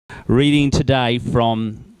Reading today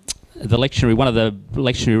from the lectionary, one of the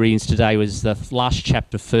lectionary readings today was the last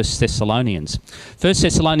chapter of 1 Thessalonians. 1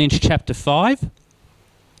 Thessalonians chapter 5.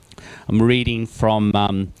 I'm reading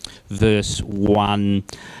from verse 1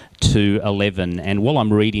 to 11. And while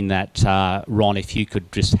I'm reading that, Ron, if you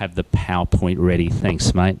could just have the PowerPoint ready.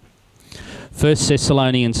 Thanks, mate. 1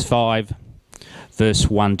 Thessalonians 5. Verse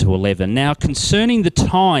 1 to 11. Now, concerning the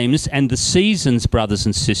times and the seasons, brothers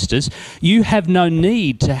and sisters, you have no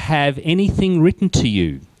need to have anything written to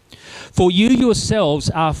you. For you yourselves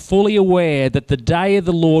are fully aware that the day of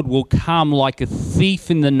the Lord will come like a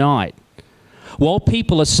thief in the night. While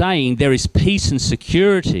people are saying there is peace and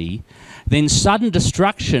security, then sudden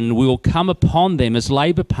destruction will come upon them as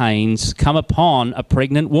labour pains come upon a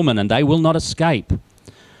pregnant woman, and they will not escape.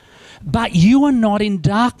 But you are not in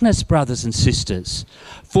darkness, brothers and sisters,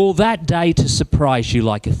 for that day to surprise you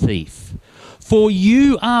like a thief. For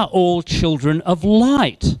you are all children of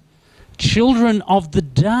light, children of the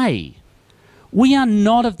day. We are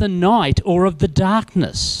not of the night or of the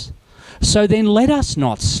darkness. So then let us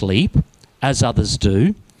not sleep, as others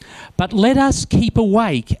do, but let us keep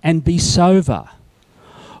awake and be sober.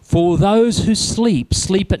 For those who sleep,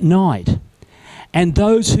 sleep at night, and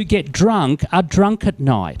those who get drunk are drunk at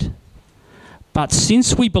night. But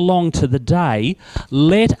since we belong to the day,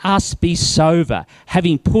 let us be sober,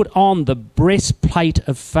 having put on the breastplate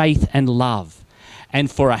of faith and love, and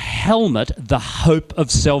for a helmet the hope of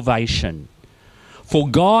salvation. For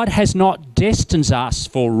God has not destined us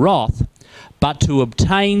for wrath, but to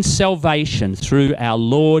obtain salvation through our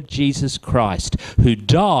Lord Jesus Christ, who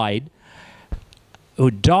died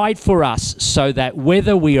for us, so that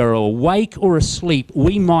whether we are awake or asleep,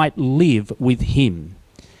 we might live with him.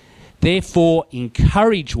 Therefore,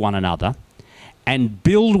 encourage one another and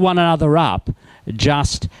build one another up,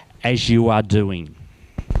 just as you are doing.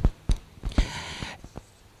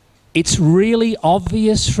 It's really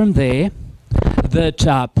obvious from there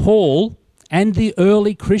that Paul and the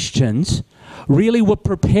early Christians really were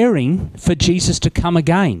preparing for Jesus to come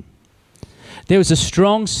again. There was a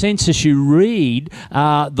strong sense as you read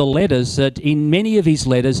the letters, that in many of his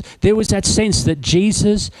letters, there was that sense that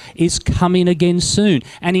Jesus is coming again soon.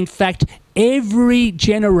 And in fact, every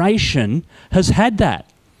generation has had that.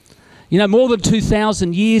 You know, more than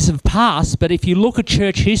 2,000 years have passed, but if you look at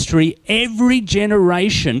church history, every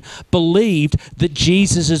generation believed that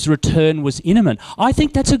Jesus' return was imminent. I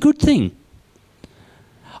think that's a good thing.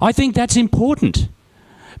 I think that's important.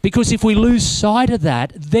 Because if we lose sight of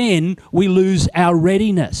that, then we lose our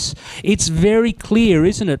readiness. It's very clear,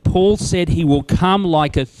 isn't it? Paul said he will come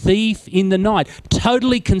like a thief in the night.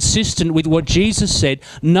 Totally consistent with what Jesus said.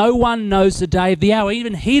 No one knows the day of the hour.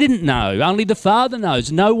 Even he didn't know. Only the Father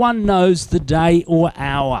knows. No one knows the day or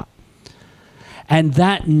hour. And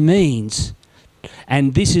that means,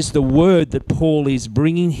 and this is the word that Paul is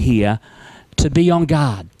bringing here, to be on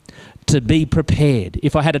guard. To be prepared.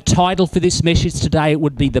 If I had a title for this message today, it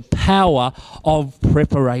would be The Power of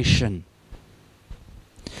Preparation.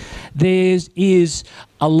 There is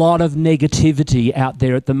a lot of negativity out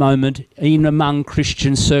there at the moment in among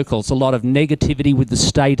Christian circles, a lot of negativity with the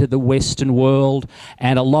state of the Western world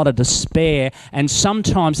and a lot of despair, and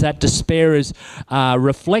sometimes that despair is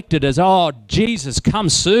reflected as, oh, Jesus, come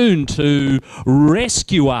soon to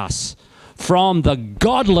rescue us from the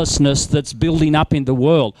godlessness that's building up in the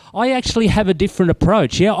world. I actually have a different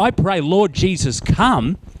approach. Yeah, I pray, Lord Jesus,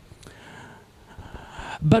 come.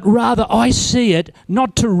 But rather, I see it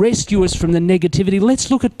not to rescue us from the negativity. Let's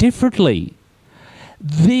look at it differently.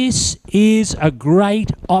 This is a great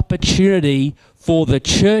opportunity for the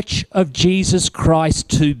Church of Jesus Christ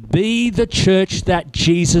to be the church that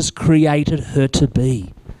Jesus created her to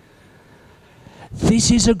be. This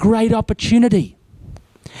is a great opportunity.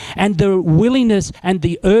 And the willingness and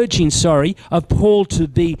the urging, of Paul to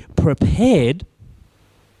be prepared,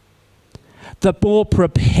 the more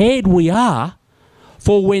prepared we are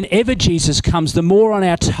for whenever Jesus comes, the more on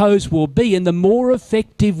our toes we'll be and the more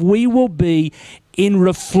effective we will be in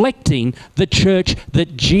reflecting the church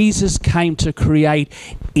that Jesus came to create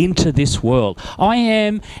into this world. I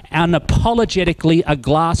am unapologetically a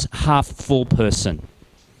glass half full person.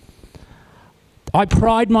 I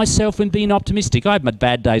pride myself in being optimistic. I have my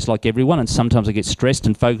bad days like everyone, and sometimes I get stressed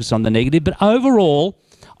and focus on the negative, but overall,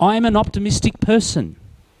 I am an optimistic person.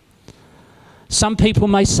 Some people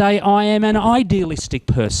may say I am an idealistic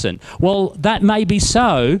person. Well, that may be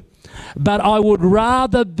so, but I would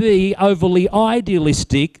rather be overly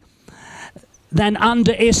idealistic than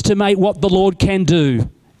underestimate what the Lord can do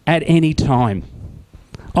at any time.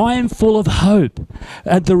 I am full of hope.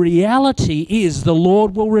 The reality is the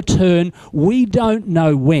Lord will return. We don't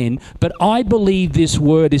know when, but I believe this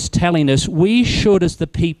word is telling us we should, as the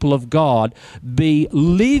people of God, be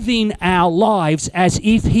living our lives as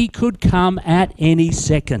if he could come at any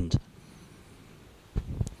second.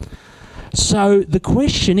 So the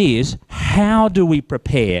question is, how do we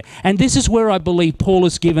prepare? And this is where I believe Paul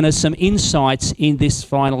has given us some insights in this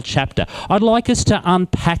final chapter. I'd like us to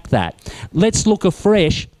unpack that. Let's look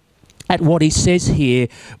afresh at what he says here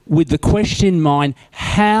with the question in mind,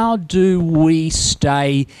 how do we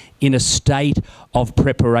stay in a state of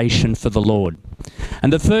preparation for the Lord?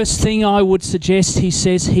 And the first thing I would suggest he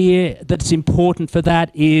says here that's important for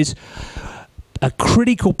that is a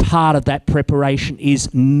critical part of that preparation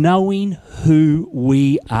is knowing who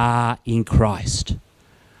we are in Christ.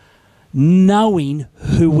 Knowing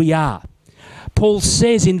who we are. Paul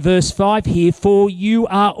says in verse 5 here, for you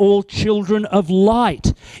are all children of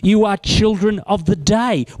light. You are children of the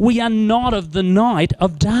day. We are not of the night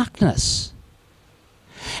of darkness.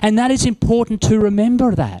 And that is important to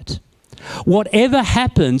remember that. Whatever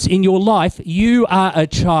happens in your life, you are a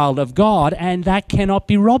child of God, and that cannot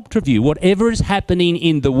be robbed of you. Whatever is happening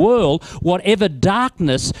in the world, whatever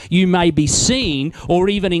darkness you may be seeing or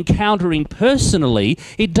even encountering personally,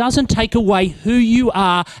 it doesn't take away who you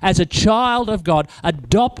are as a child of God,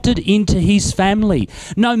 adopted into his family.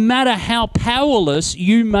 No matter how powerless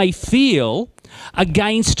you may feel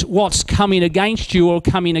against what's coming against you or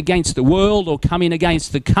coming against the world or coming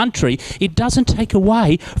against the country, it doesn't take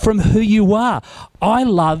away from who you are. I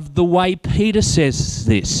love the way Peter says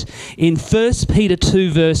this. In 1 Peter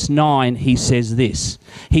 2 verse 9, he says this.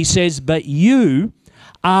 He says, but you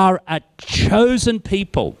are a chosen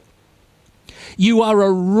people. You are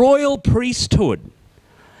a royal priesthood.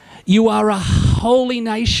 You are a holy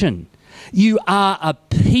nation. You are a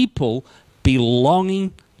people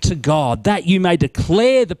belonging to God, that you may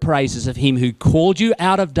declare the praises of him who called you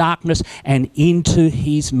out of darkness and into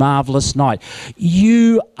his marvelous night.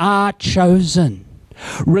 You are chosen.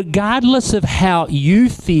 Regardless of how you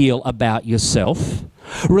feel about yourself,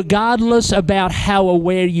 regardless about how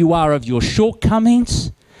aware you are of your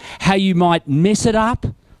shortcomings, how you might mess it up,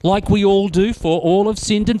 like we all do, for all have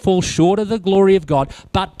sinned and fall short of the glory of God.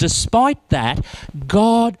 But despite that,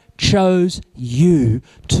 God chose you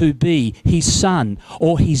to be his son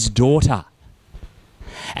or his daughter.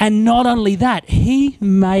 And not only that, he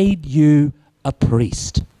made you a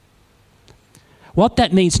priest. What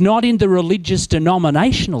that means, not in the religious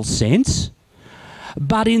denominational sense,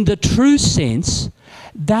 but in the true sense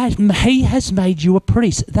that he has made you a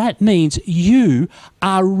priest. That means you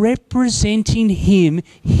are representing him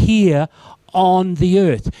here on the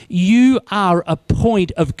earth. You are a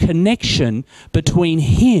point of connection between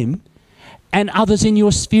him and others in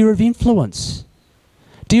your sphere of influence.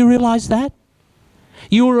 Do you realize that?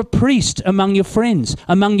 You are a priest among your friends,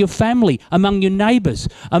 among your family, among your neighbours,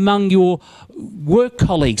 among your work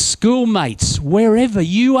colleagues, schoolmates, wherever.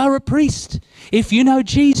 You are a priest. If you know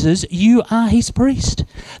Jesus, you are his priest.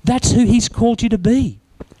 That's who he's called you to be.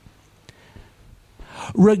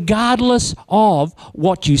 Regardless of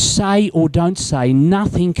what you say or don't say,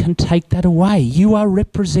 nothing can take that away. You are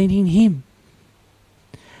representing him.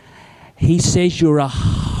 He says you're a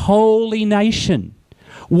holy nation.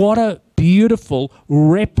 What a beautiful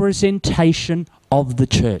representation of the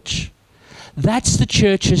church. That's the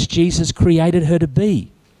church as Jesus created her to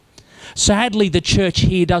be. Sadly, the church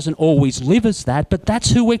here doesn't always live as that, but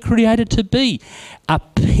that's who we're created to be. A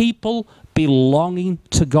people belonging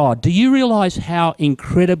to God. Do you realize how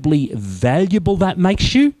incredibly valuable that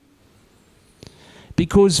makes you?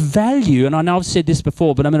 Because value, and I know I've said this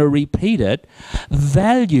before, but I'm going to repeat it,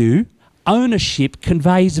 value, ownership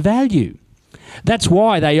conveys value. That's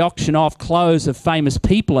why they auction off clothes of famous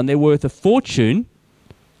people and they're worth a fortune,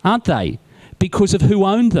 aren't they? Because of who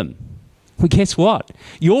owned them. Well, guess what?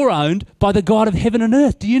 You're owned by the God of heaven and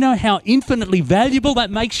earth. Do you know how infinitely valuable that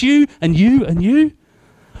makes you and you and you?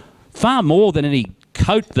 Far more than any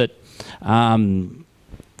coat that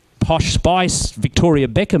Posh Spice, Victoria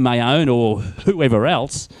Beckham may own or whoever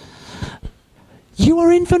else. You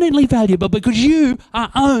are infinitely valuable because you are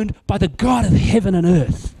owned by the God of heaven and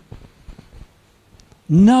earth.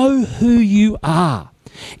 Know who you are.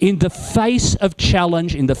 In the face of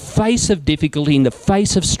challenge, in the face of difficulty, in the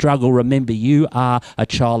face of struggle, remember you are a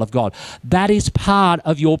child of God. That is part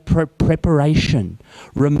of your preparation.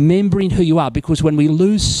 Remembering who you are, because when we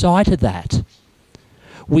lose sight of that,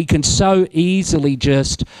 we can so easily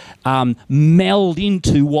just meld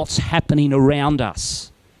into what's happening around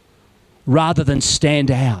us rather than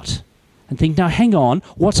stand out and think, no, hang on,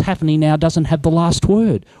 what's happening now doesn't have the last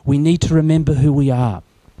word. We need to remember who we are.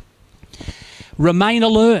 Remain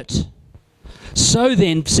alert. So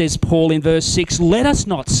then, says Paul in verse 6, let us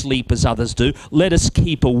not sleep as others do. Let us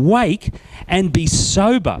keep awake and be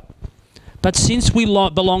sober. But since we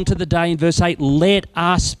belong to the day, in verse 8, let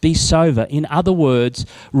us be sober. In other words,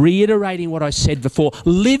 reiterating what I said before,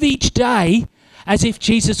 live each day as if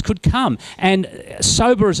Jesus could come. And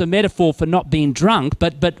sober is a metaphor for not being drunk,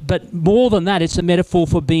 but more than that, it's a metaphor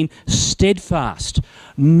for being steadfast,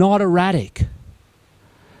 not erratic.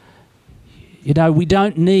 You know, we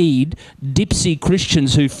don't need dipsy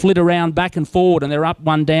Christians who flit around back and forward and they're up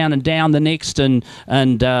one down and down the next and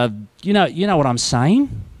you know what I'm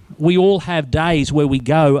saying? We all have days where we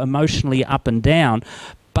go emotionally up and down,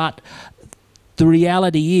 but the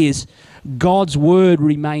reality is God's word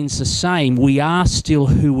remains the same. We are still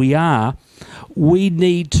who we are. We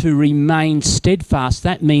need to remain steadfast.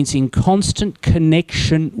 That means in constant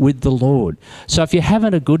connection with the Lord. So if you're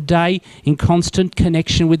having a good day, in constant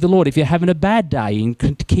connection with the Lord. If you're having a bad day,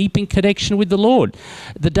 keep in connection with the Lord.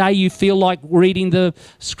 The day you feel like reading the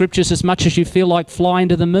scriptures as much as you feel like flying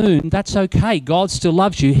to the moon, that's okay. God still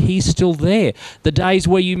loves you. He's still there. The days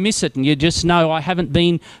where you miss it and you just know, I haven't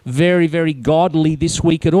been very, very godly this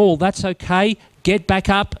week at all, that's okay. Get back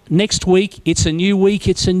up next week. It's a new week.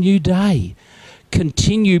 It's a new day.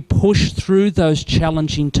 Continue, push through those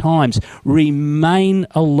challenging times. Remain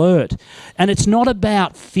alert. And it's not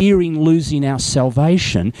about fearing losing our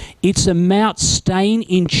salvation. It's about staying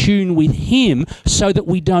in tune with Him so that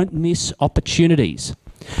we don't miss opportunities.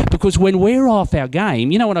 Because when we're off our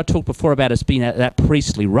game, you know when I talked before about us being at that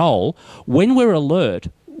priestly role, when we're alert,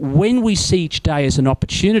 when we see each day as an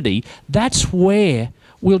opportunity, that's where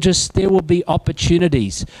there will be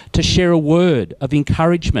opportunities to share a word of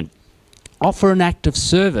encouragement. Offer an act of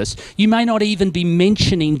service. You may not even be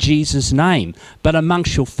mentioning Jesus' name, but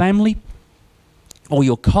amongst your family or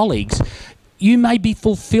your colleagues, you may be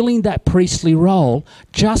fulfilling that priestly role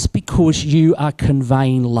just because you are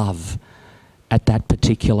conveying love at that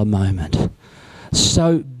particular moment.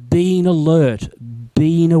 So being alert,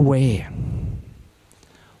 being aware.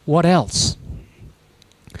 What else?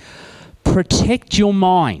 Protect your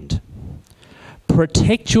mind.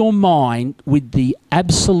 Protect your mind with the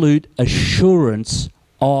absolute assurance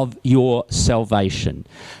of your salvation.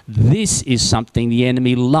 This is something the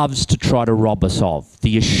enemy loves to try to rob us of,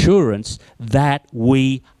 the assurance that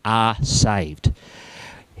we are saved.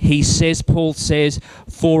 He says, Paul says,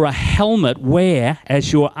 for a helmet, wear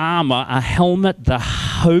as your armour, a helmet, the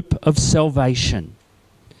hope of salvation,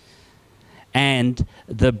 and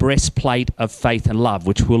the breastplate of faith and love,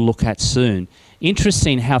 which we'll look at soon.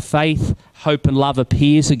 Interesting how faith, hope and love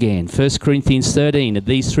appears again. 1 Corinthians 13,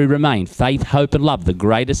 these three remain. Faith, hope and love. The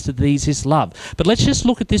greatest of these is love. But let's just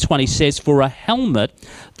look at this one. He says, for a helmet,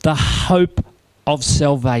 the hope of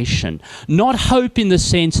salvation. Not hope in the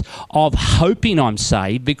sense of hoping I'm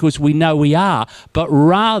saved, because we know we are, but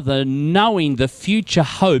rather knowing the future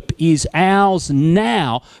hope is ours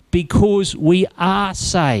now because we are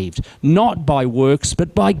saved, not by works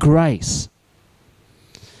but by grace.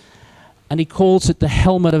 And he calls it the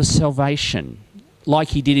helmet of salvation, like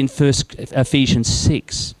he did in Ephesians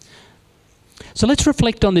 6. So let's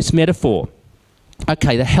reflect on this metaphor.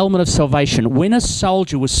 Okay, the helmet of salvation. When a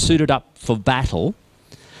soldier was suited up for battle,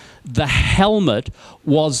 the helmet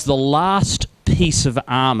was the last piece of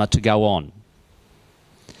armour to go on.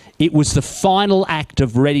 It was the final act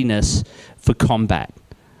of readiness for combat.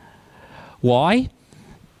 Why?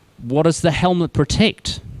 What does the helmet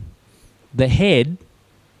protect? The head,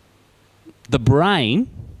 the brain,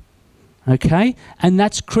 okay? And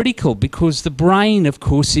that's critical because the brain, of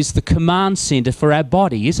course, is the command centre for our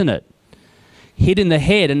body, isn't it? Hit in the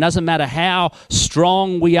head, and doesn't matter how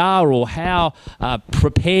strong we are or how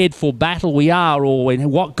prepared for battle we are or in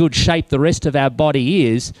what good shape the rest of our body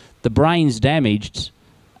is, the brain's damaged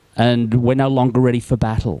and we're no longer ready for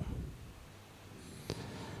battle.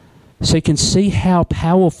 So you can see how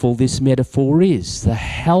powerful this metaphor is, the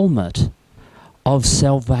helmet of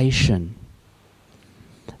salvation.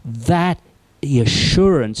 That the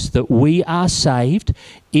assurance that we are saved.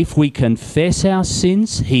 If we confess our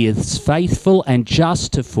sins, He is faithful and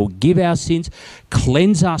just to forgive our sins,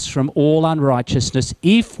 cleanse us from all unrighteousness.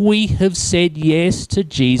 If we have said yes to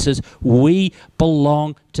Jesus, we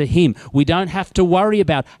belong to Him. We don't have to worry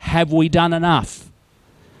about, have we done enough?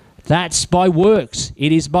 That's by works.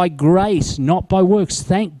 It is by grace, not by works.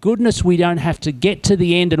 Thank goodness we don't have to get to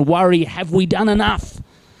the end and worry, have we done enough?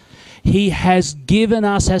 He has given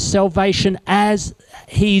us our salvation as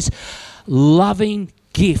His loving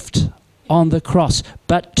gift on the cross.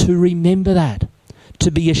 But to remember that, to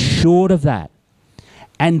be assured of that.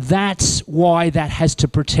 And that's why that has to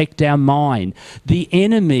protect our mind. The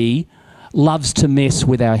enemy loves to mess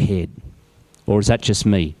with our head. Or is that just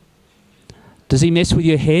me? Does he mess with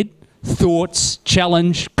your head? Thoughts,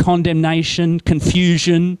 challenge, condemnation,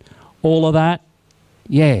 confusion, all of that?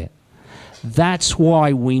 Yeah. That's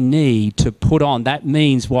why we need to put on, that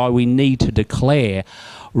means why we need to declare,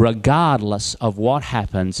 regardless of what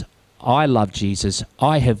happens, I love Jesus,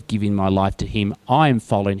 I have given my life to him, I am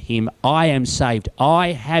following him, I am saved,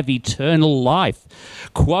 I have eternal life.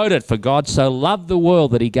 Quoted, for God so loved the world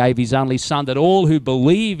that he gave his only son, that all who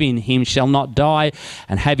believe in him shall not die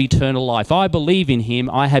and have eternal life. I believe in him,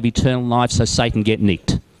 I have eternal life, so Satan, get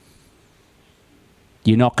nicked.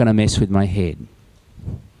 You're not going to mess with my head.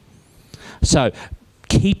 So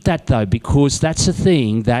keep that though, because that's a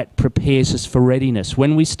thing that prepares us for readiness.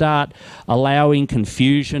 When we start allowing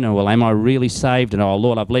confusion, or well, am I really saved? And oh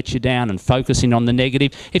Lord, I've let you down, and focusing on the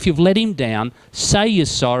negative. If you've let him down, say you're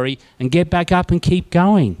sorry and get back up and keep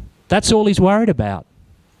going. That's all he's worried about.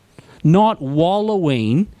 Not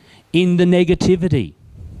wallowing in the negativity.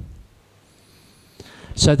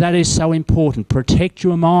 So that is so important. Protect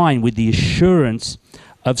your mind with the assurance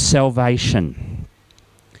of salvation.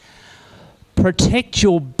 Protect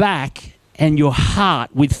your back and your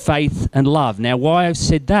heart with faith and love. Now, why I've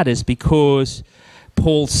said that is because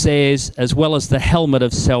Paul says, as well as the helmet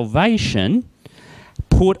of salvation,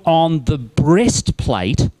 put on the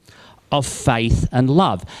breastplate of faith and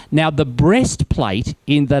love. Now, the breastplate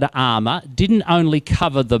in that armour didn't only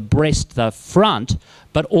cover the breast, the front,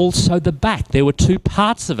 but also the back. There were two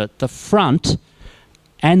parts of it, the front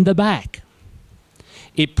and the back.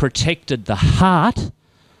 It protected the heart,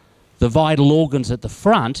 the vital organs at the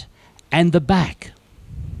front, and the back.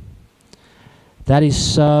 That is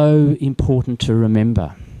so important to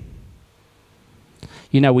remember.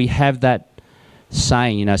 You know, we have that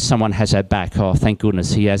saying, you know, someone has our back. Oh, thank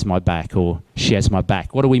goodness he has my back, or she has my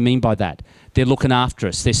back. What do we mean by that? They're looking after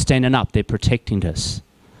us. They're standing up. They're protecting us.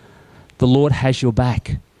 The Lord has your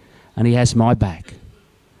back, and he has my back.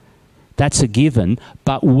 That's a given,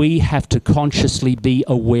 but we have to consciously be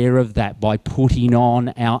aware of that by putting on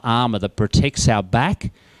our armour that protects our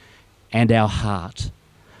back and our heart.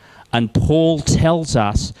 And Paul tells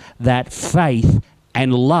us that faith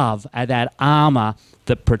and love are that armour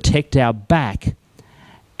that protect our back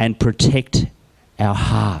and protect our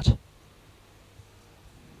heart.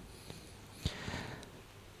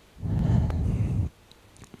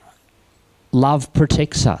 Love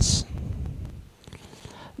protects us.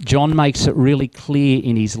 John makes it really clear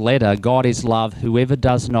in his letter, God is love. Whoever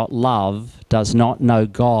does not love does not know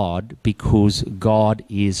God, because God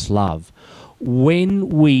is love. When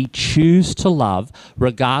we choose to love,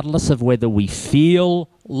 regardless of whether we feel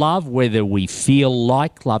love, whether we feel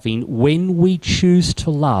like loving, when we choose to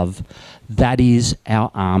love, that is our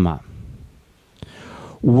armour.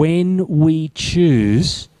 When we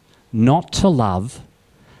choose not to love,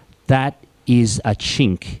 that is a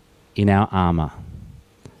chink in our armour.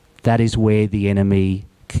 That is where the enemy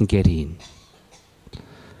can get in.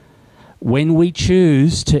 When we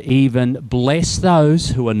choose to even bless those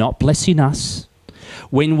who are not blessing us,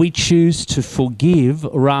 when we choose to forgive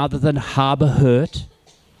rather than harbour hurt,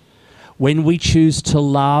 when we choose to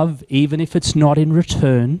love even if it's not in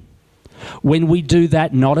return, when we do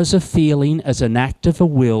that not as a feeling, as an act of a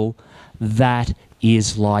will, that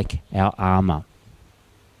is like our armour.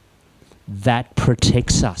 That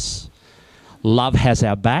protects us. Love has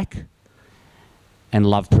our back, and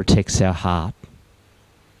love protects our heart.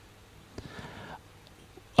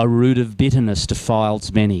 A root of bitterness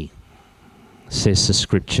defiles many, says the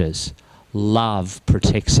scriptures. Love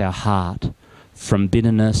protects our heart from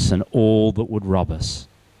bitterness and all that would rob us.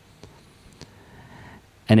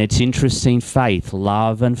 And it's interesting,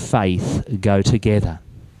 love and faith go together.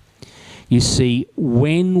 You see,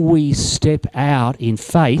 when we step out in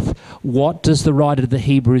faith, what does the writer of the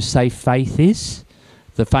Hebrews say faith is?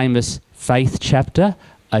 The famous faith chapter,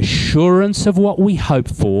 assurance of what we hope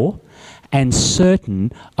for and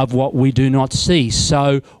certain of what we do not see.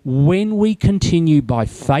 So when we continue by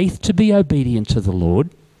faith to be obedient to the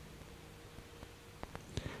Lord,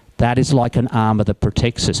 that is like an armour that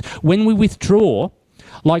protects us. When we withdraw,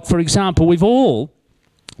 like for example, we've all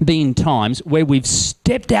been times where we've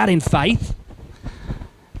stepped out in faith,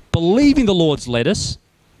 believing the Lord's led us,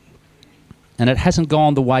 and it hasn't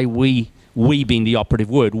gone the way we being the operative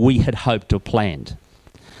word, we had hoped or planned.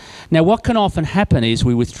 Now, what can often happen is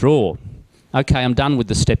we withdraw. Okay, I'm done with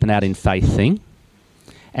the stepping out in faith thing,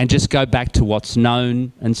 and just go back to what's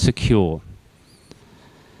known and secure.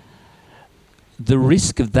 The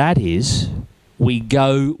risk of that is we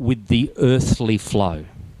go with the earthly flow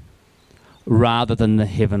rather than the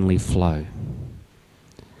heavenly flow.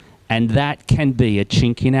 And that can be a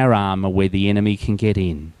chink in our armour where the enemy can get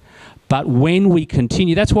in. But when we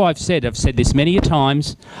continue, that's why I've said this many a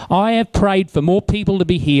times, I have prayed for more people to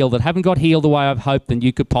be healed that haven't got healed the way I've hoped than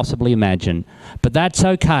you could possibly imagine. But that's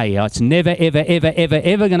okay. It's never, ever, ever, ever,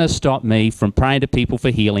 ever going to stop me from praying to people for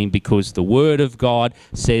healing, because the Word of God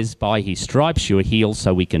says by His stripes you are healed,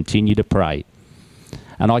 so we continue to pray.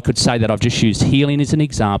 And I could say that I've just used healing as an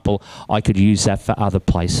example. I could use that for other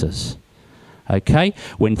places. Okay?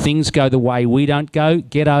 When things go the way we don't go,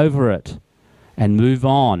 get over it and move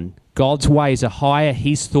on. God's ways are higher,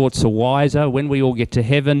 His thoughts are wiser. When we all get to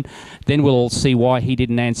heaven, then we'll all see why He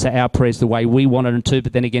didn't answer our prayers the way we wanted Him to.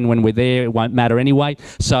 But then again, when we're there, it won't matter anyway.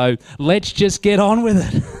 So let's just get on with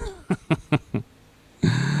it.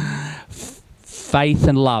 Faith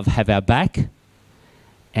and love have our back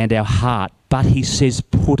and our heart. But He says,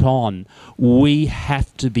 put on. We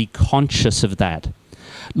have to be conscious of that.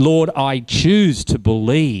 Lord, I choose to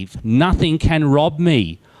believe. Nothing can rob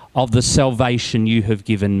me of the salvation you have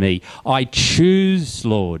given me. I choose,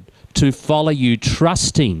 Lord, to follow you,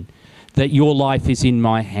 trusting that your life is in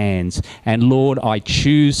my hands. And Lord, I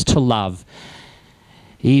choose to love,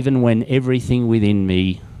 even when everything within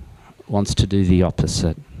me wants to do the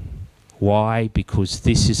opposite. Why? Because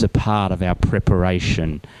this is a part of our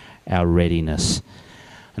preparation, our readiness.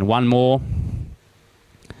 And one more,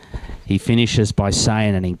 he finishes by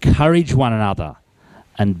saying, and encourage one another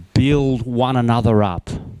and build one another up.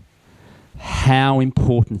 How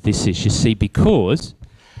important this is, you see, because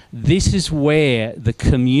this is where the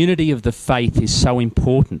community of the faith is so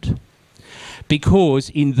important. Because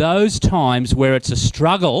in those times where it's a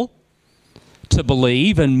struggle to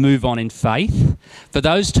believe and move on in faith, for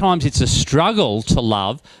those times it's a struggle to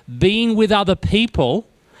love, being with other people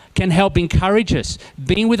can help encourage us.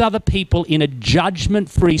 Being with other people in a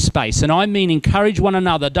judgment-free space, and I mean encourage one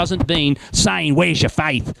another, doesn't mean saying, where's your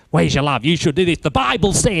faith? Where's your love? You should do this. The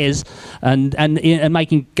Bible says, and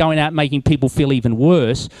going out making people feel even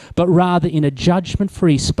worse, but rather in a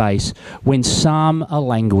judgment-free space when some are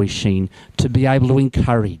languishing, to be able to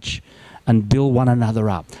encourage and build one another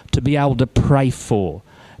up, to be able to pray for,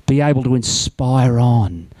 be able to inspire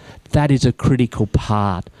on. That is a critical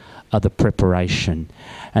part of the preparation,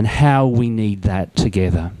 and how we need that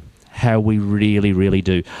together, how we really, really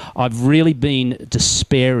do. I've really been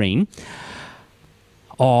despairing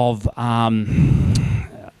of,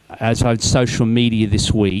 as on social media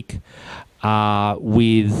this week,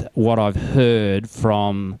 with what I've heard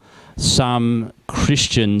from some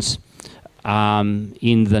Christians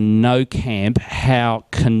in the no camp, how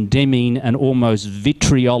condemning and almost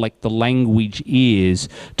vitriolic the language is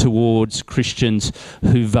towards Christians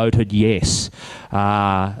who voted yes,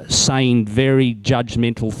 saying very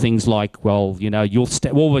judgmental things like, well, you know, you'll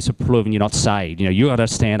always have proven you're not saved. You know, you got to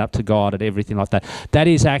stand up to God and everything like that. That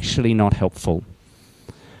is actually not helpful.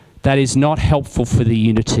 That is not helpful for the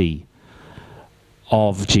unity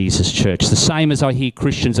of Jesus' church. The same as I hear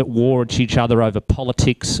Christians at war at each other over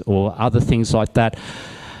politics or other things like that.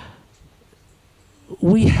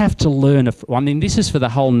 We have to learn, I mean, this is for the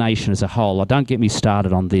whole nation as a whole. Don't get me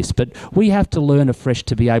started on this, but we have to learn afresh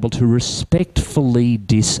to be able to respectfully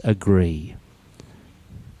disagree.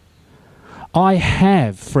 I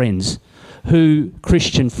have friends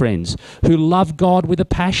Christian friends, who love God with a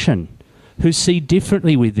passion, who see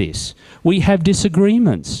differently with this. We have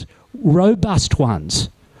disagreements, robust ones,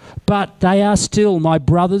 but they are still my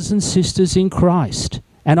brothers and sisters in Christ,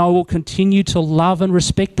 and I will continue to love and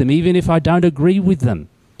respect them even if I don't agree with them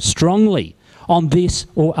strongly on this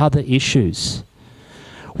or other issues.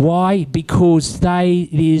 Why? Because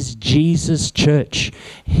it is Jesus' church.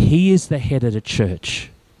 He is the head of the church.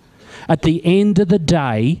 At the end of the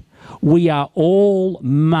day, we are all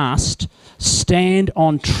must stand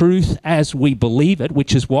on truth as we believe it,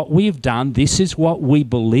 which is what we've done. This is what we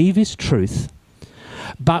believe is truth.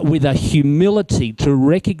 But with a humility to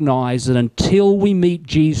recognize that until we meet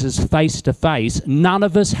Jesus face to face, none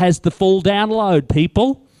of us has the full download,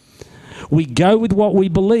 people. We go with what we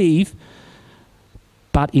believe,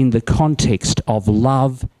 but in the context of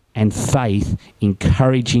love and faith,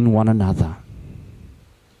 encouraging one another.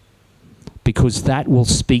 Because that will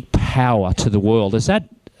speak power to the world. Is that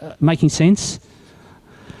making sense?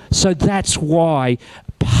 So that's why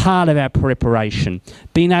part of our preparation,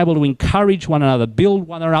 being able to encourage one another, build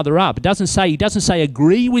one another up. He doesn't say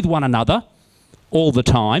agree with one another all the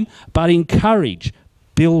time, but encourage,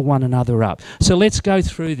 build one another up. So let's go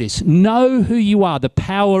through this. Know who you are, the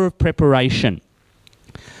power of preparation.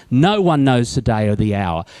 No one knows the day or the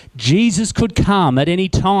hour. Jesus could come at any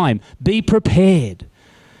time. Be prepared.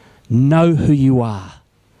 Know who you are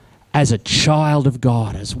as a child of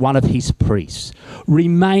God, as one of his priests.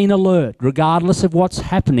 Remain alert, regardless of what's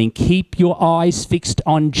happening. Keep your eyes fixed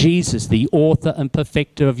on Jesus, the author and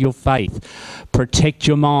perfecter of your faith. Protect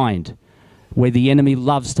your mind, where the enemy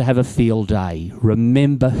loves to have a field day.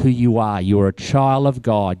 Remember who you are. You are a child of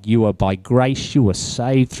God. You are by grace. You are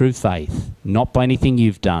saved through faith, not by anything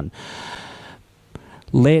you've done.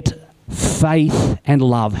 Let faith and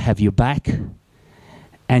love have your back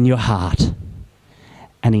and your heart,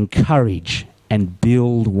 and encourage and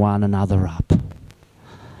build one another up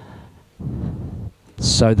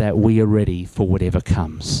so that we are ready for whatever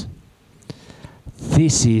comes.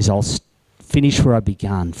 This is, I'll finish where I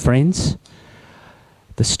began. Friends,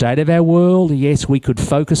 the state of our world, yes, we could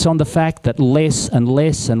focus on the fact that less and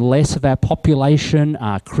less and less of our population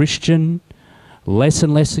are Christian, less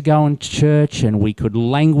and less are going to church, and we could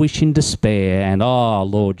languish in despair and, oh,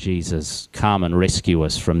 Lord Jesus, come and rescue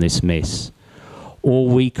us from this mess. Or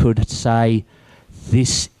we could say,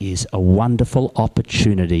 this is a wonderful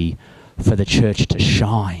opportunity for the church to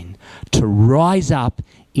shine, to rise up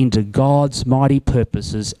into God's mighty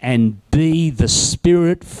purposes and be the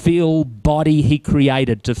Spirit-filled body he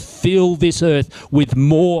created, to fill this earth with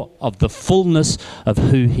more of the fullness of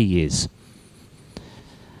who he is.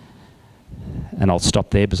 And I'll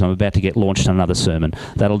stop there because I'm about to get launched on another sermon.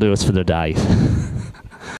 That'll do us for the day.